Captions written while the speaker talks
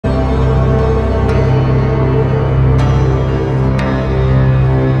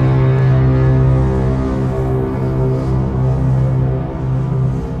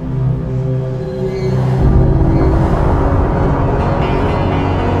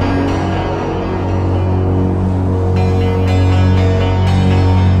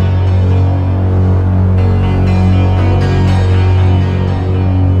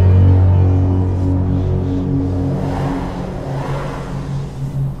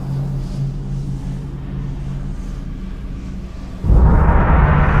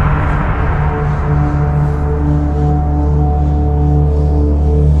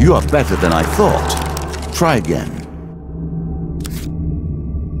better than I thought. Try again.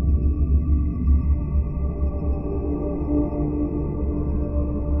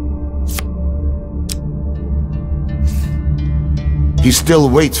 He still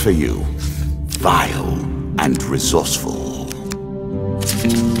waits for you, vile and resourceful.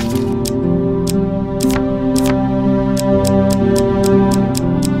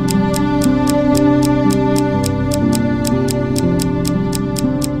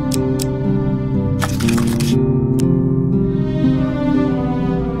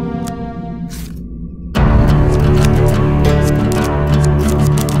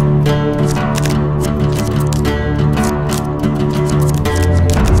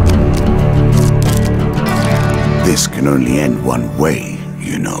 This can only end one way,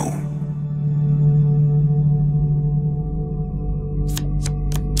 you know.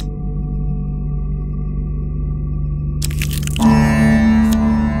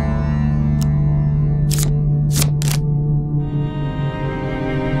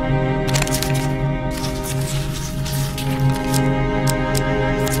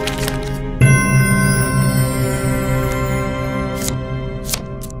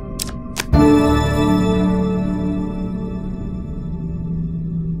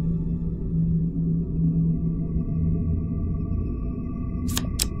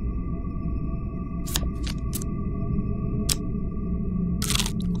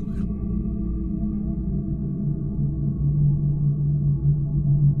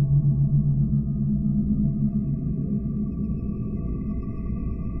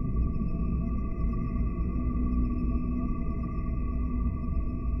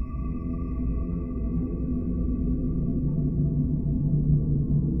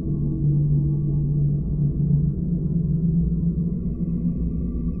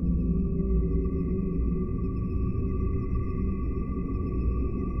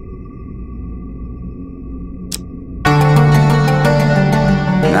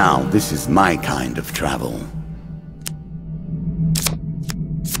 Now, this is my kind of travel.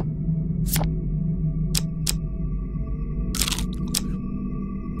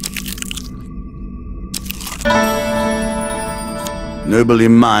 Noble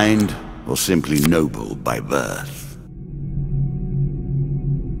in mind, or simply noble by birth?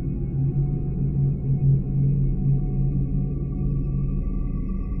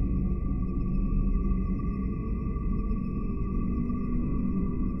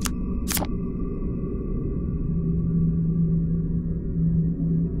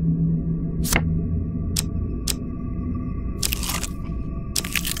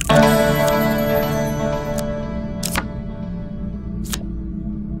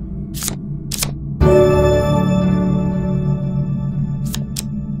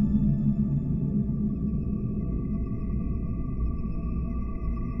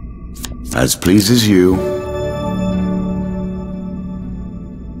 As pleases you.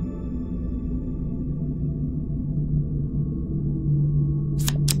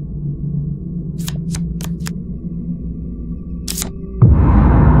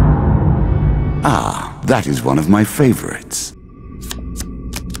 Ah, that is one of my favorites.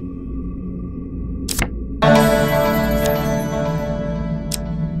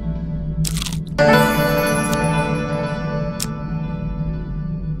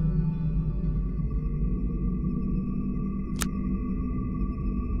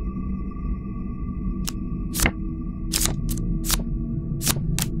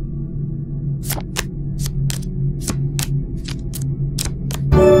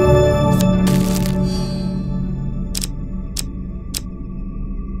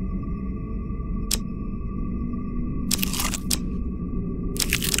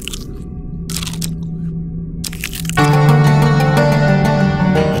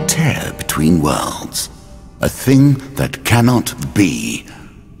 Between worlds, a thing that cannot be,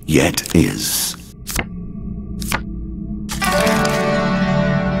 yet is.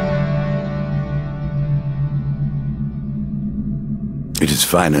 It has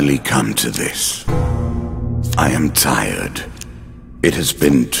finally come to this. I am tired. It has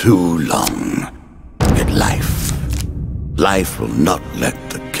been too long. Yet life will not let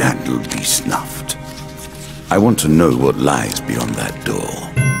the candle be snuffed. I want to know what lies beyond that door.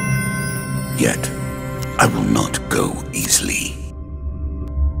 Yet, I will not go easily.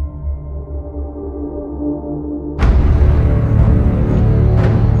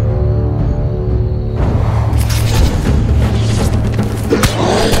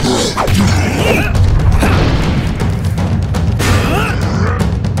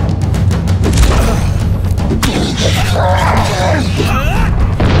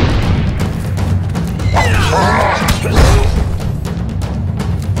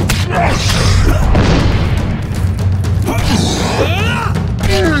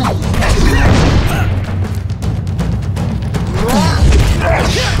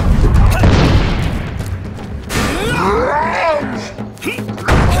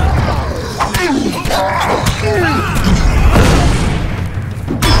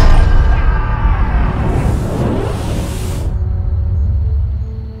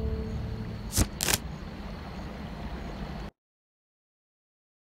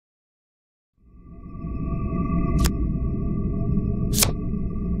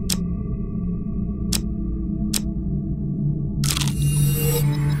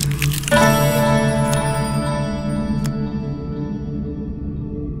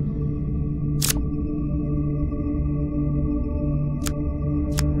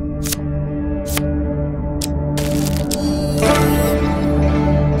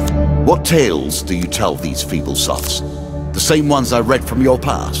 What tales do you tell these feeble sots? The same ones I read from your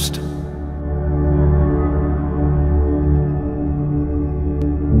past?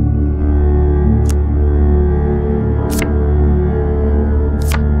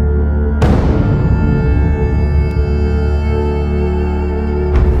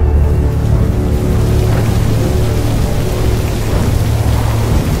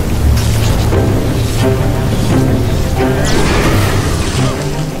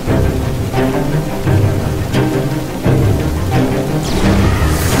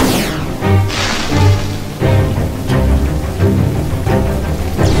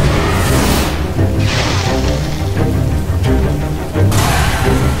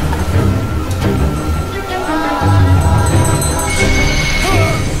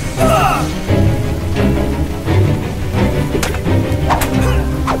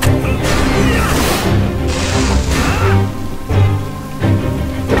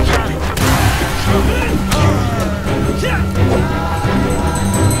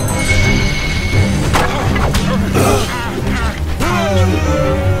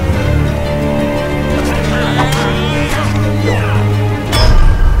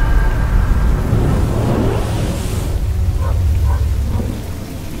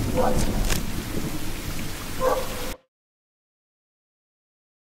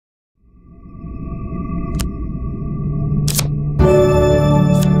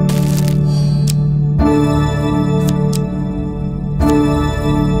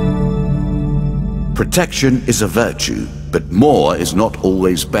 Protection is a virtue, but more is not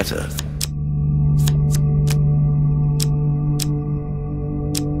always better.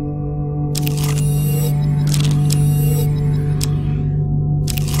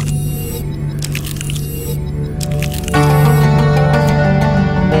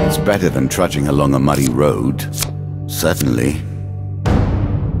 It's better than trudging along a muddy road, certainly.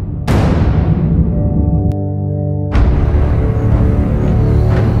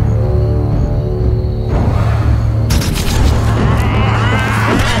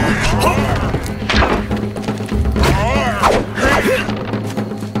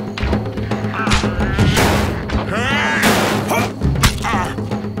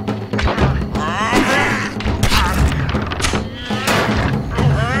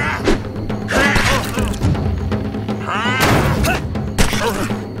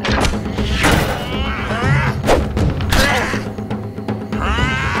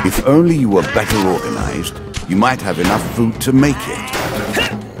 If only you were better organized, you might have enough food to make it.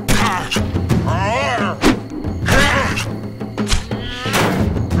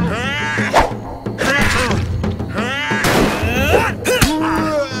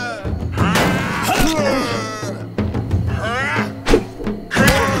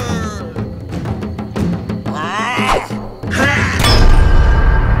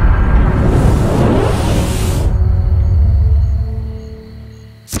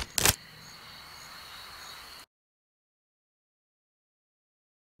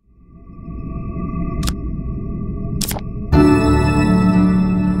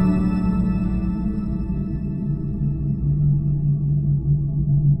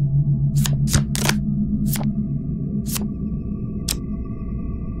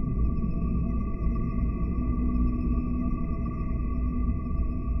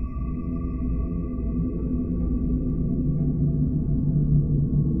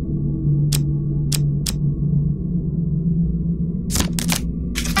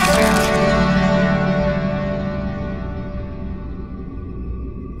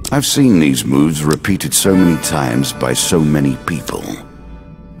 I've seen these moves repeated so many times by so many people.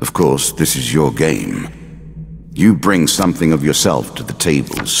 Of course, this is your game. You bring something of yourself to the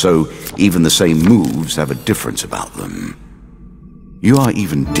table, so even the same moves have a difference about them. You are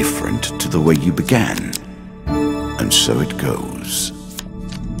even different to the way you began. And so it goes.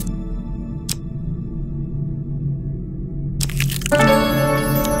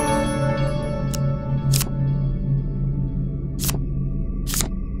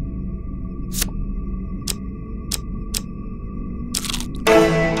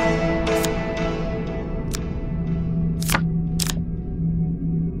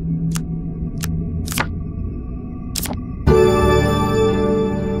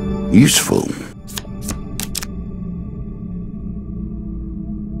 Useful.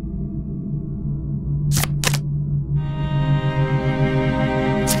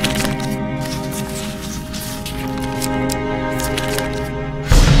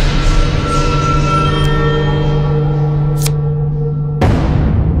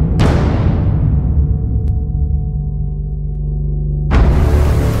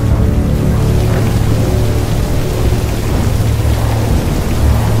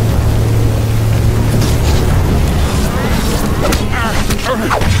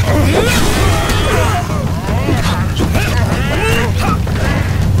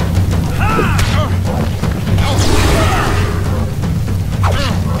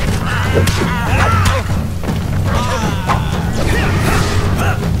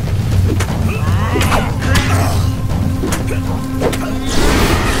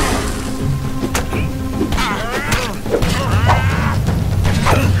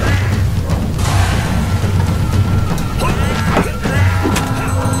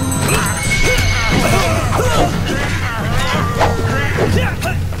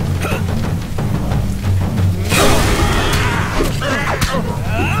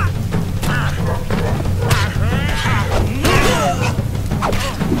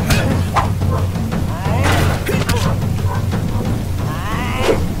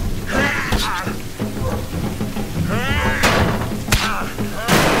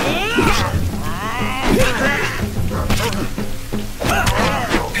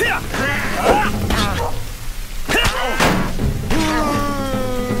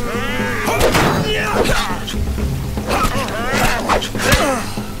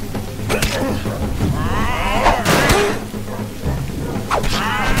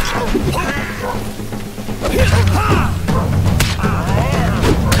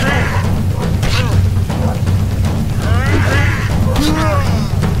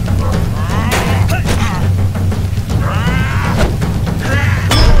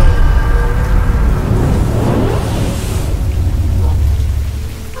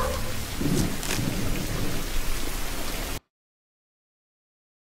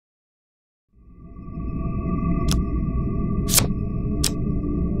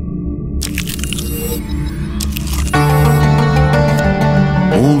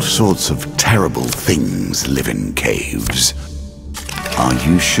 All sorts of terrible things live in caves. Are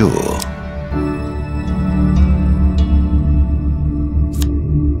you sure?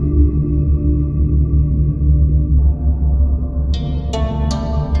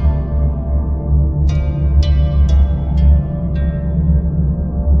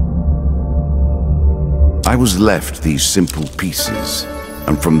 I was left these simple pieces,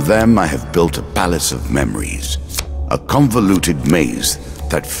 and from them I have built a palace of memories, a convoluted maze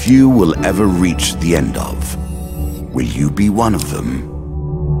that few will ever reach the end of. Will you be one of them?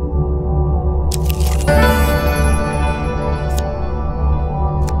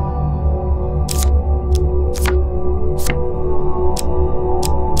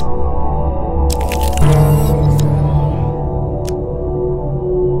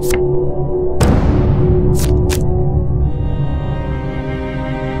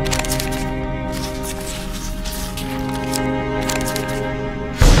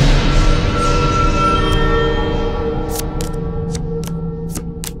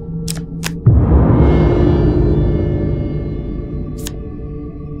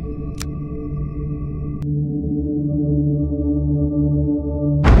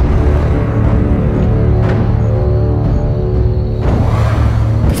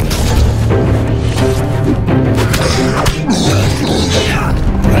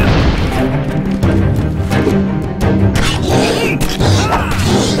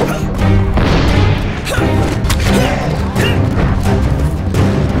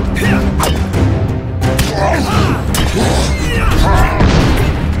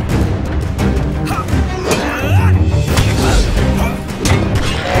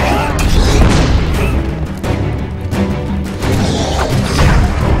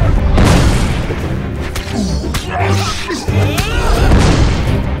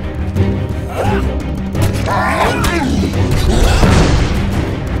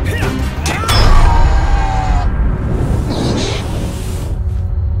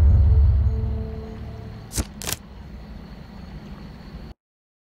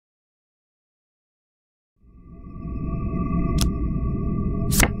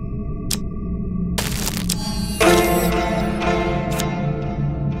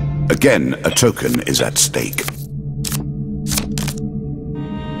 Again, a token is at stake.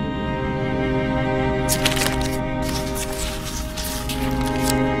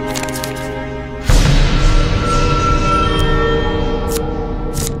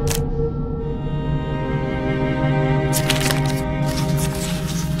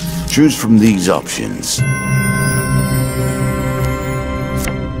 Choose from these options.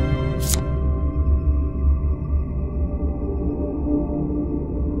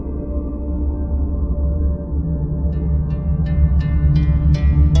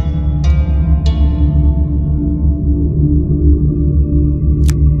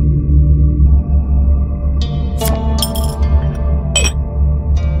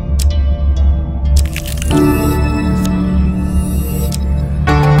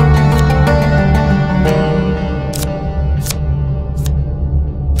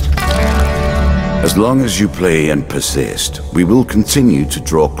 As long as you play and persist, we will continue to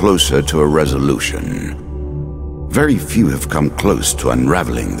draw closer to a resolution. Very few have come close to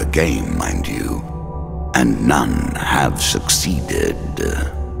unraveling the game, mind you, and none have succeeded.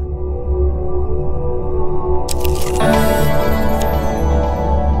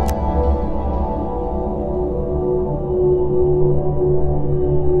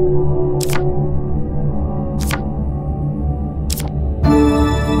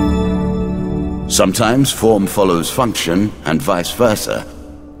 Sometimes form follows function, and vice versa.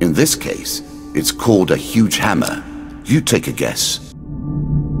 In this case, it's called a huge hammer. You take a guess.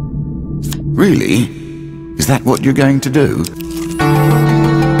 Really? Is that what you're going to do?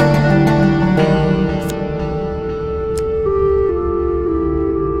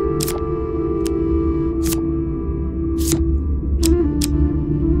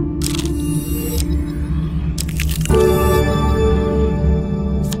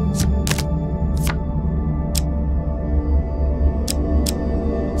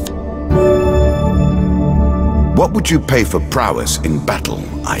 What would you pay for prowess in battle,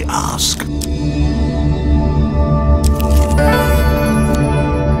 I ask?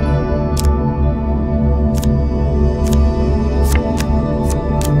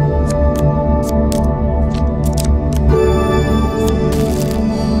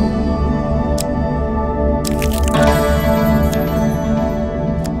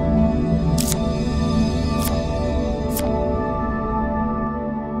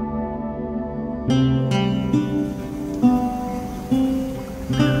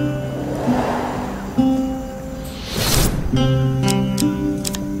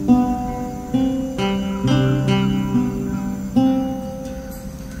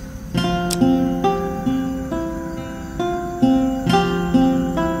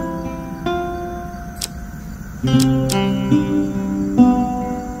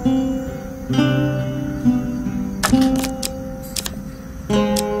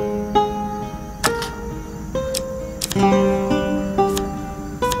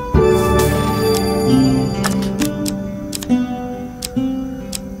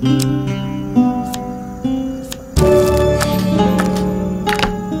 I'm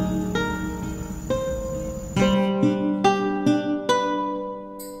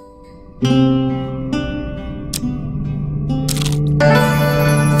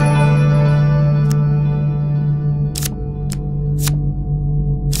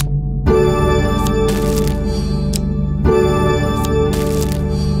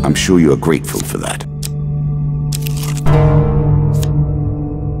sure you are grateful for that.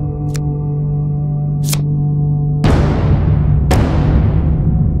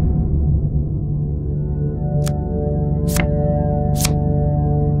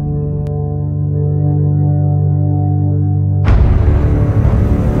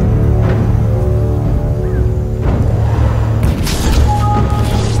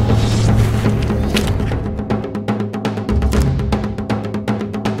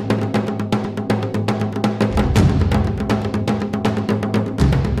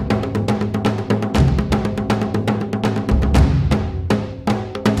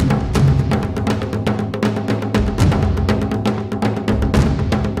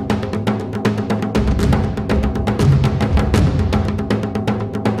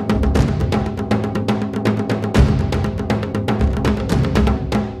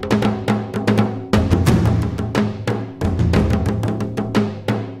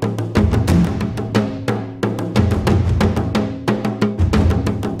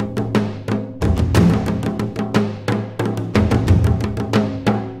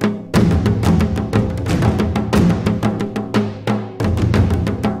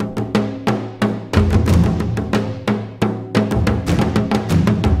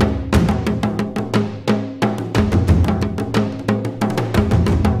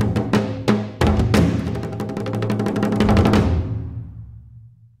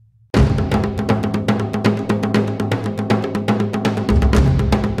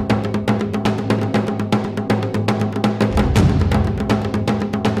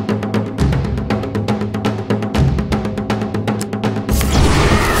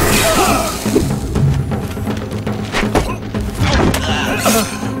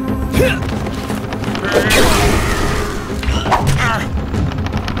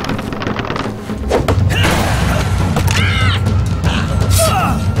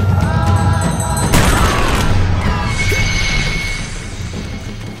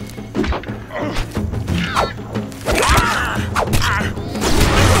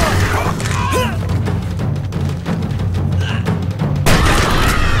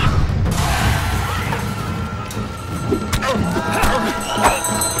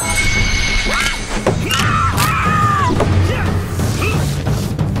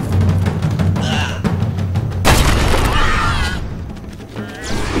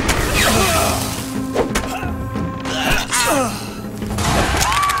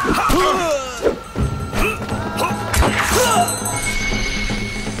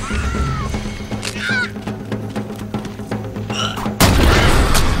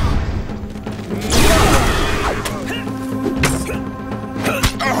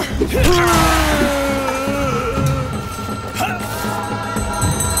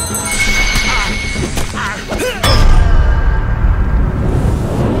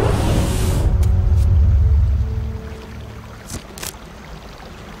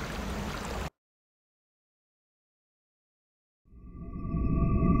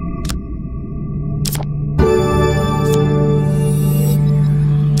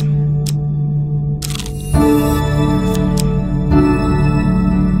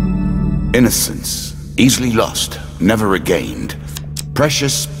 Innocence, easily lost, never regained.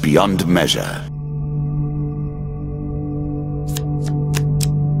 Precious beyond measure.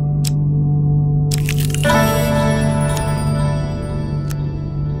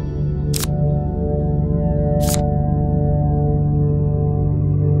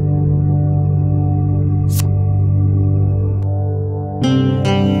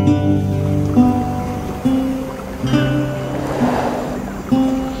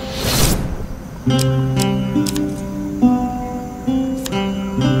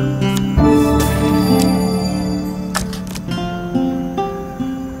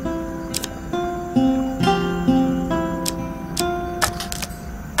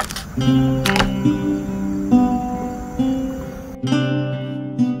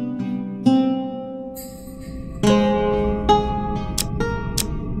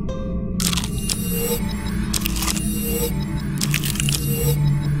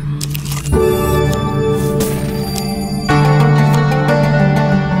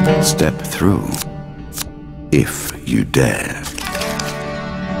 Step through, if you dare.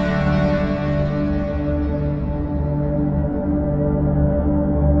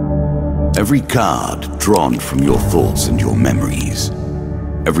 Every card drawn from your thoughts and your memories.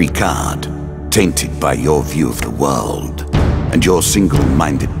 Every card tainted by your view of the world and your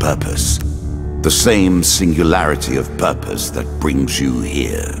single-minded purpose. The same singularity of purpose that brings you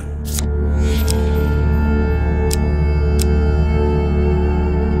here.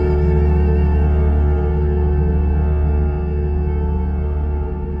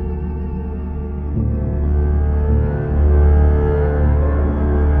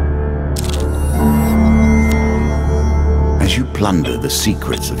 As you plunder the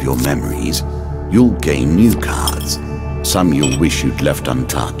secrets of your memories, you'll gain new cards. Some you'll wish you'd left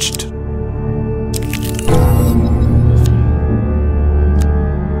untouched.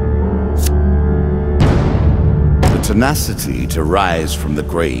 The tenacity to rise from the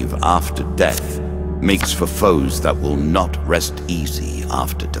grave after death makes for foes that will not rest easy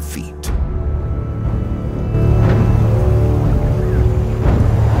after defeat.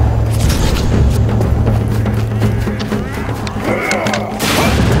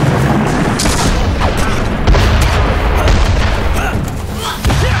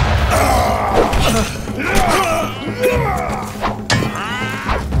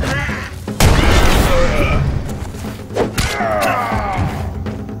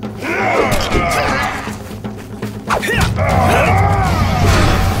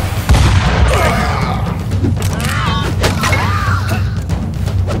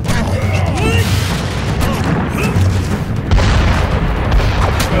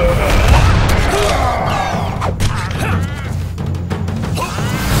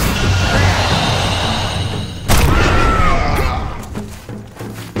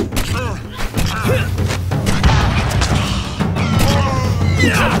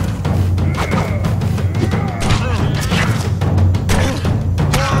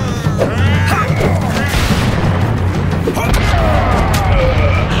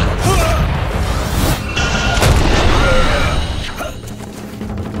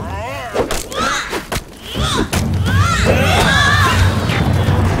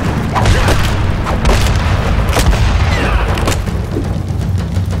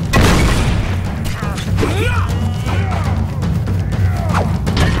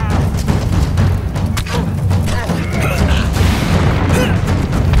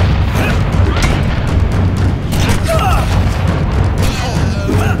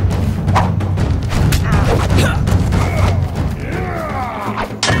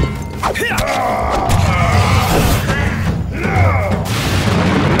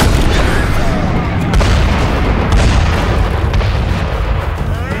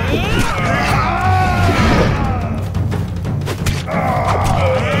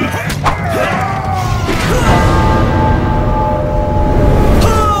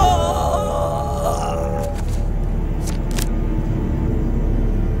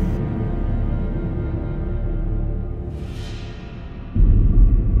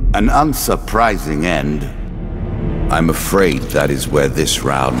 An unsurprising end. I'm afraid that is where this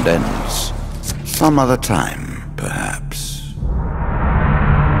round ends. Some other time.